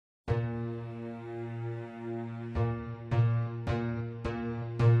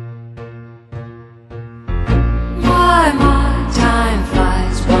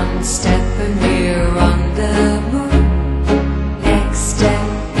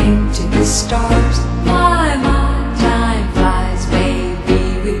stars. My, time flies,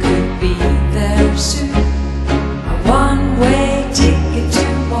 baby, we could be there soon. A one-way ticket to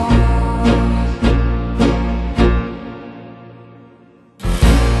walk.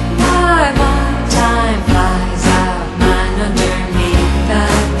 My, time flies, out man underneath the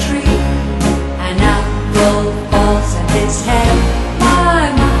tree. An apple falls at his head.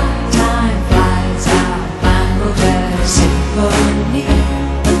 My, time flies, out man will get a symphony.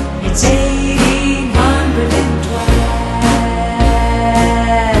 It's 1812.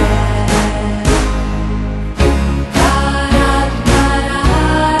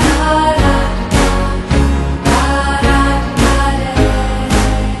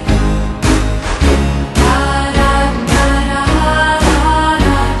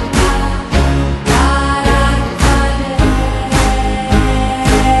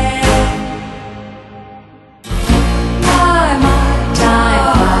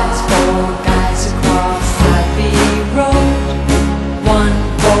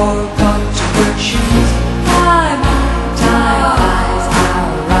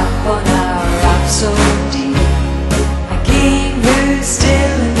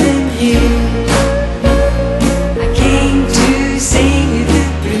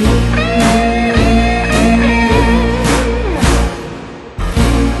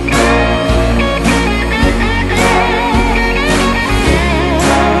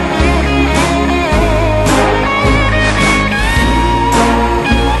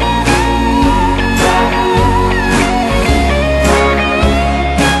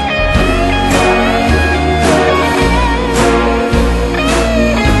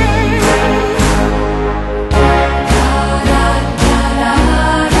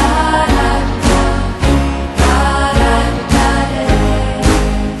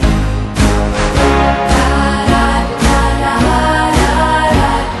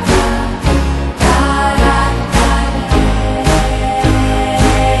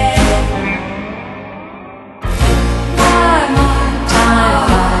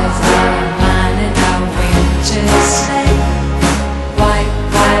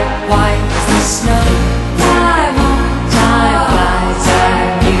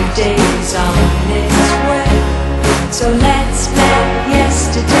 So let's let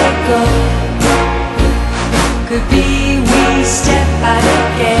yesterday go. Could be we step out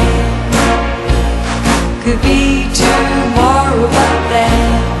again. Could be